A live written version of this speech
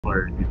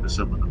far dito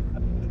sa mga.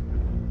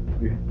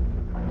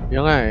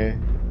 Yung nga eh.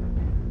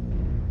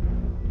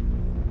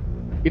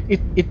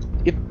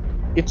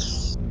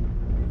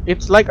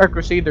 It's like our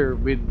Crusader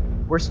with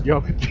worse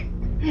geometry.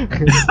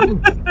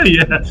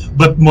 Yeah,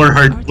 but more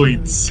hard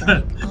points.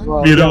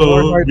 Well, Biro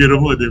yeah,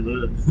 mo,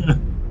 diba?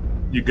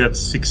 You got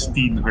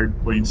 16 hard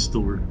points to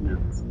work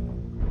with.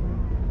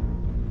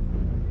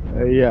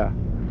 Yeah.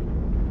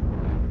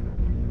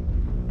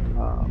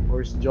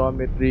 Worse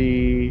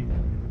geometry.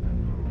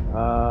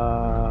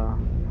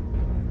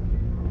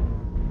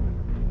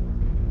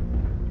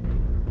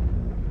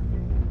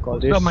 Call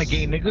What's this. up, my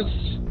gay niggas?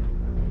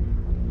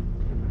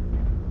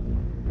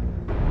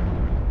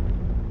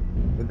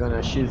 We're gonna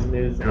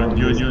shizness Yun, on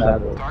yun, this yun.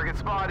 battle. Target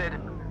spotted.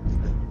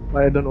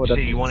 But I don't know what that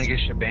Say you want to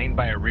means. get shebanged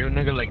by a real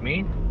nigga like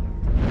me?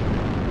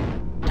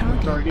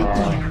 Target.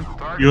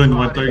 Yun,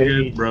 one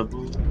target,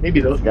 bravo. Maybe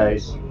those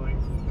guys.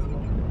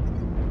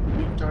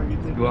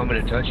 Targeted. You want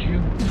me to touch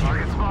you?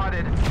 Target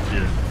spotted.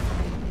 Yeah.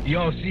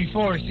 Yo,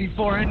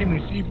 C4 enemy,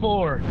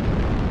 C4.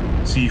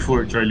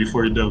 C4, Charlie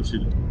 4 daw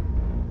sila.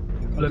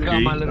 Look Okay,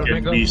 out, my little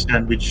can we nigga.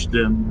 sandwich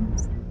them?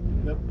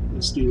 Yep,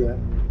 let's do that.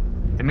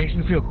 It makes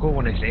me feel cool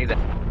when I say that.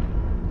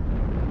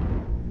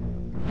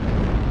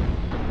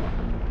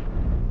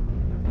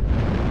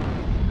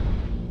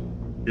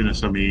 Yun na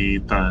sa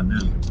may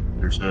tunnel.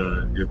 There's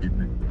a heavy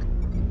mech.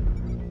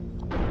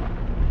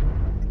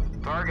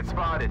 Target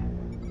spotted.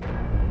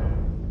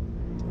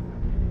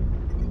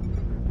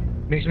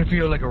 Makes me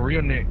feel like a real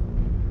nigga.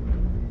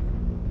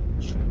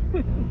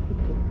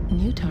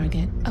 New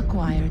target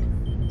acquired.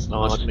 As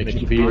long as it makes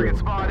you Target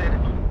feel. spotted.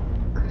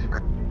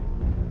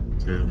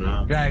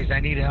 Diba? Guys, I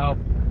need help.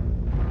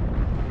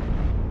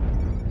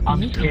 I'm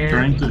New scared.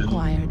 Trying target to-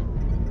 acquired.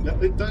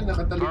 Ito,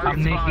 nakatalikod.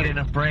 I'm naked and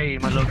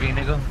afraid, my little gay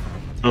nigga.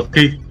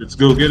 Okay, let's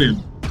go get him.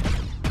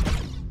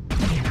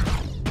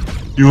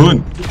 Yun!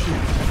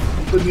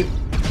 Open it.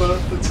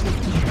 Let's see.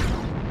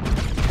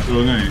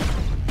 Oo nga eh.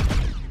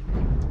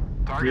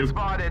 Target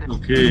spotted.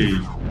 Okay.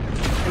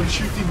 I'm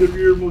shooting the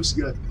rearmost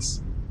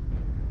guns.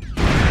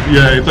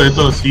 Yeah,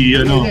 ito, si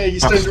ano, Yeah,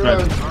 he's turned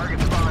Foxtrot. around. Target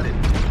spotted.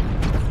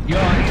 Yo,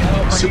 I need help.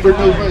 I need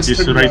Supernova help. is He's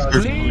turned right around.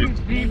 first.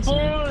 Please,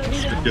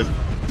 C4. Yep.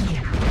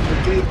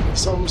 Okay,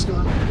 it's almost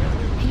gone.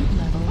 Heat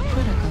level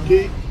critical.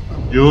 Okay.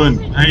 Yun,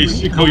 nice.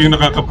 Ikaw yung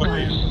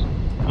nakakapag.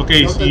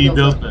 Okay, si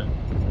Delta.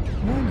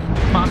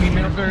 Warning. Mommy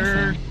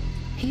milker.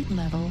 Heat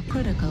level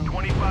critical. 25%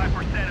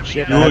 of the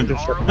Shit, Yun. enemies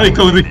are Ay,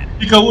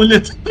 ikaw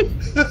ulit.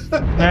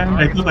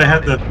 I thought I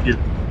had that kid.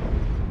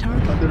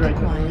 Target right.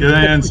 acquired. Yun na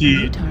yan si...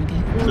 New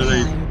target The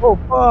right. acquired. Oh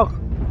fuck!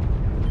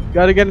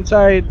 Gotta get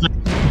inside.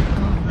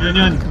 Yun,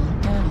 yun. Critical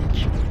damage.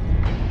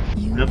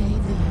 Yep.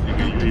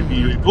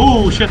 UAV. UAV.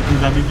 Oh, shit! Ang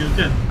dami dyan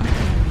dyan.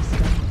 Artillery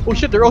strike. Oh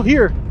shit, they're all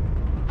here.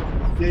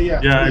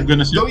 Yeah. Yeah, I'm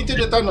gonna Go into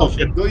the tunnel. Oh,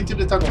 shit. Go into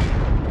the tunnel.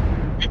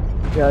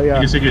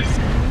 Yeah. Sige.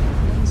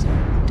 Laser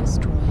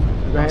destroyed.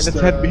 Let's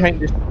head behind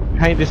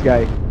this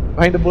guy.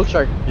 Behind the bull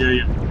shark.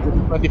 Yeah. With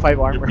 25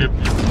 armor. Yep.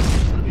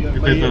 Yeah,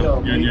 Ito, may, ito.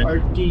 Yan.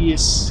 RT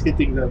is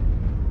hitting them.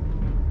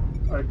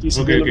 RT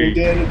is Okay, available okay.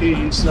 again. Okay,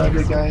 use the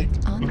other guy.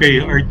 Okay,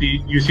 RT.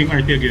 Using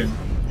RT again.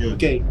 Yun.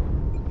 Okay.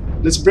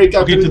 Let's break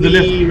out Okay, to the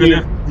left. To the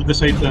rear. left. To the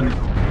side tunnel.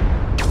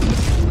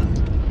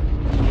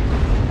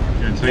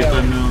 Yan, side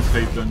tunnel.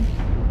 Side tunnel.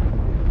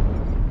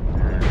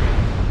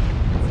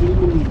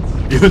 Ooh.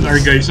 Even our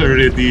guys are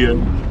already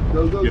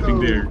Go,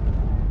 getting go. there.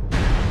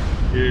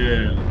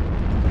 Yeah.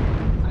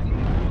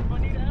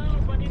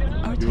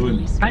 Artillery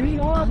Yun. strike. I need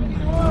help.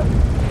 Online.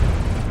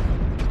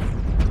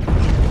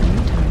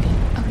 New target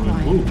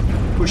acquired. Oh.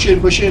 Push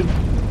in, push in.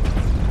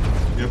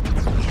 Yep.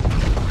 New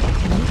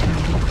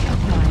target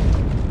acquired.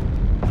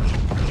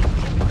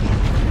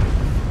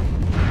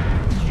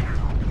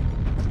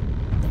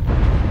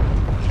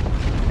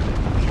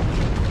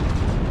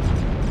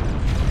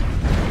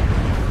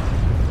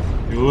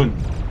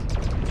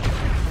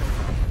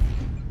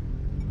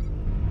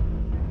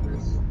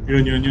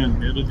 Yun. Yun.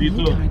 Meron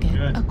dito. New target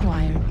Yan.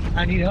 acquired.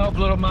 I need help,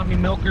 little mommy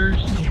milkers.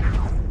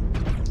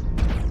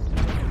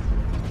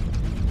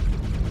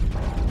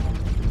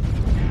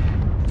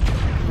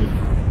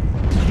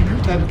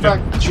 Stand back,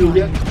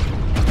 Julian.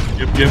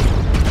 Yep.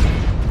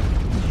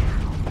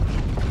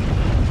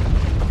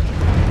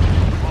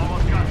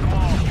 Almost got them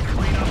all.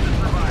 Clean up the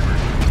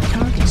survivors.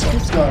 Target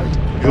Soft guard.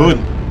 destroyed.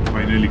 Yun.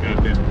 Finally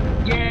got him.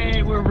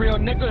 Yay, we're real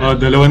niggas. Oh,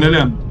 dalawa na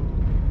lang.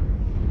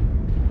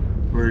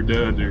 Where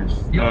the others?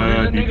 Yo,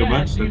 there's a Dito nigga ba?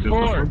 at Sa Delta C4.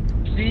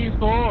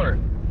 4?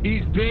 C4.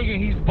 He's big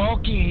and he's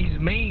bulky and he's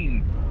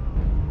mean.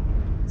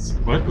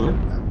 What?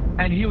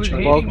 And he was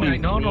Bulky, hitting my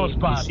no-no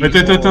spot.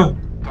 Ito.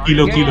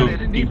 Kilo. Yeah,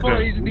 it's a King D4,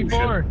 crab. he's a Oh,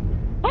 D4.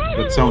 shit.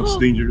 That sounds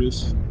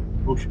dangerous.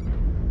 Oh shit.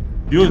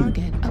 Yun.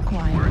 Target We're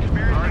acquired.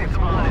 experiencing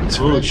spotted.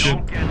 Oh shit.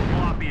 Don't get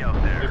sloppy out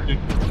there.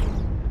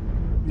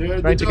 There,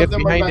 Trying the to two get of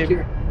them are behind back him.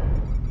 here.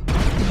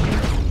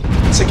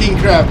 It's a king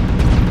crab.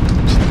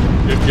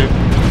 Yep.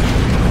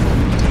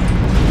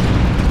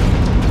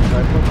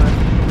 Rifleman.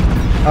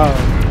 Oh.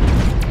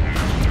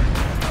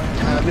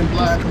 Have him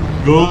black.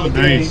 Go,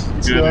 Okay, nice.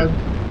 it's Got it. good.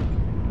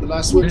 The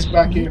last one's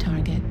back New here.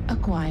 target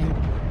acquired.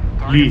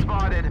 Lee. Target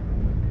spotted.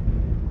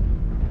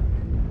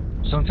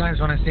 Sometimes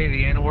when I say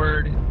the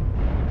N-word,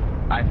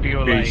 I feel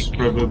Okay, like he's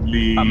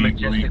probably a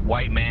majestic going.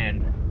 white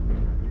man.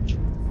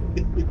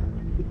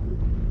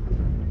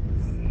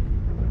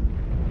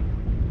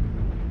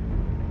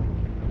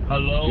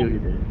 Hello?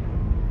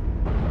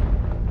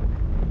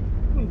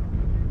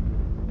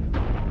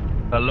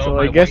 Hello, So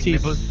my I guess white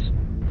he's- nipples?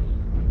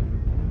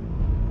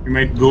 He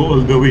might go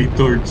all the way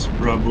towards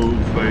Bravo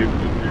 5.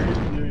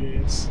 There he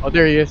is. Oh,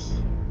 there he is.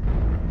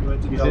 He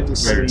went to He's Delta in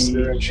 6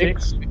 Charlie direction.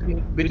 6.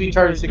 Between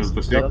Charlie 6 Delta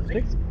and 6. Delta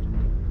 6.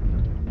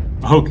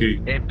 Okay,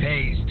 It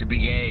pays to be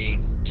gay.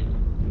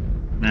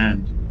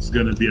 man, it's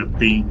gonna be a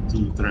pain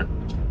to track.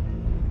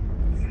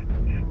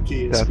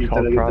 KSP That's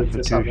called talaga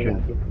ito sa akin prostitution.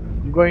 natin.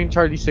 I'm going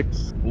Charlie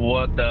 6.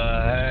 What the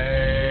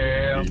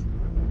hell?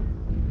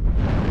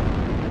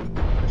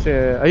 Kasi,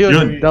 ayun,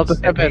 Yun. Delta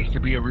It pays 7. to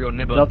be a real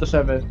nibble. Delta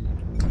 7.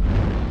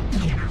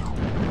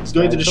 He's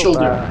going to the So,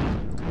 shoulder.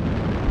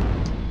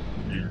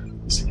 Yeah.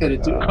 He's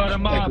headed to Cut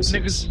him off, Echo 6.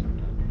 niggas.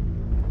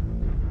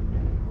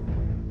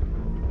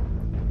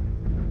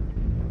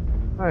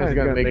 He's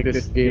gonna make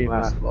this game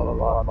last a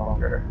lot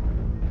longer.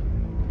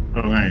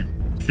 Alright.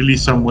 Actually,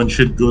 someone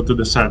should go to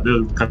the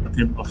saddle, cut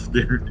him off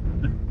there.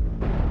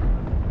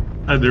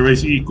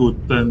 Otherwise,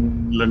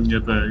 ikutan lang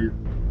niya tayo.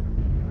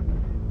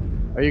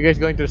 Are you guys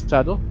going to the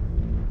saddle?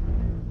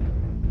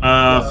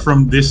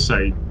 From this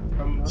side.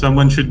 Um,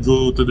 Someone should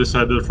go to the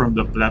saddle from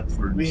the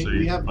platform we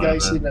side. have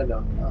guys para-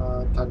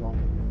 in tunnel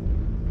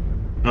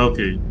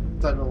Okay.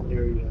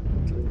 area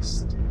at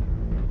least.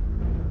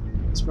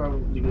 It's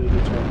probably gonna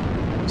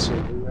get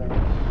circle now.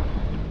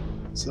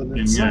 So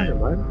let's Yun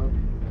nga,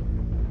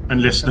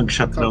 Unless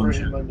nag-shutdown cover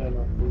siya. him on the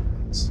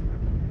movements.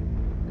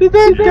 Did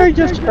that guy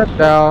just shut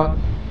down?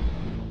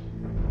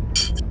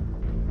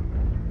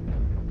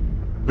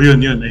 Oh,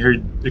 yun. I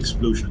heard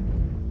explosion.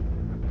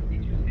 He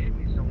just hit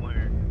me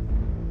somewhere.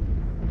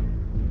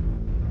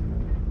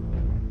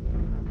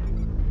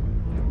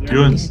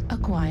 Yun.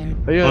 Acquired.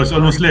 Ayun. Oh, it's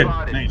almost leg.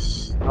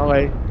 Nice.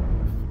 Okay.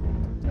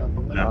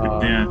 Lapit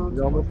na yan. It's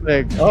almost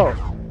leg. Oh.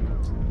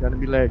 Gonna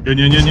be leg. Yun.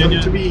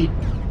 To be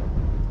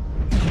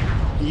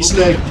he's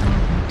like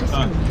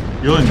Ah,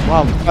 yun.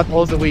 Wow, got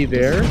all the way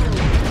there.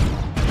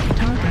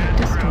 Target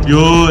destroyed.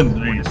 Yun.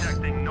 Nice.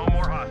 Detecting no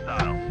more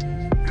hostiles.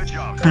 Good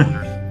job,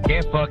 soldiers.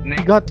 Get fucked, He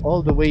Nick. got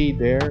all the way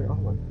there. Oh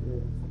my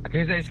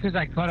god. It's because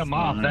I cut him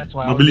off. That's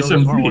why I was Mabilis the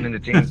ang smart free. one in the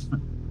team.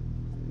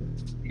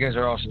 You guys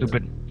are all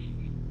stupid.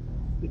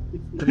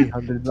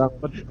 300 lang,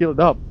 but killed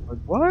up. Like,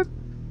 what?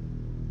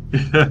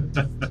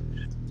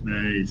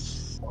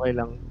 Nice. Okay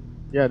lang.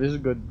 Yeah, this is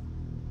good.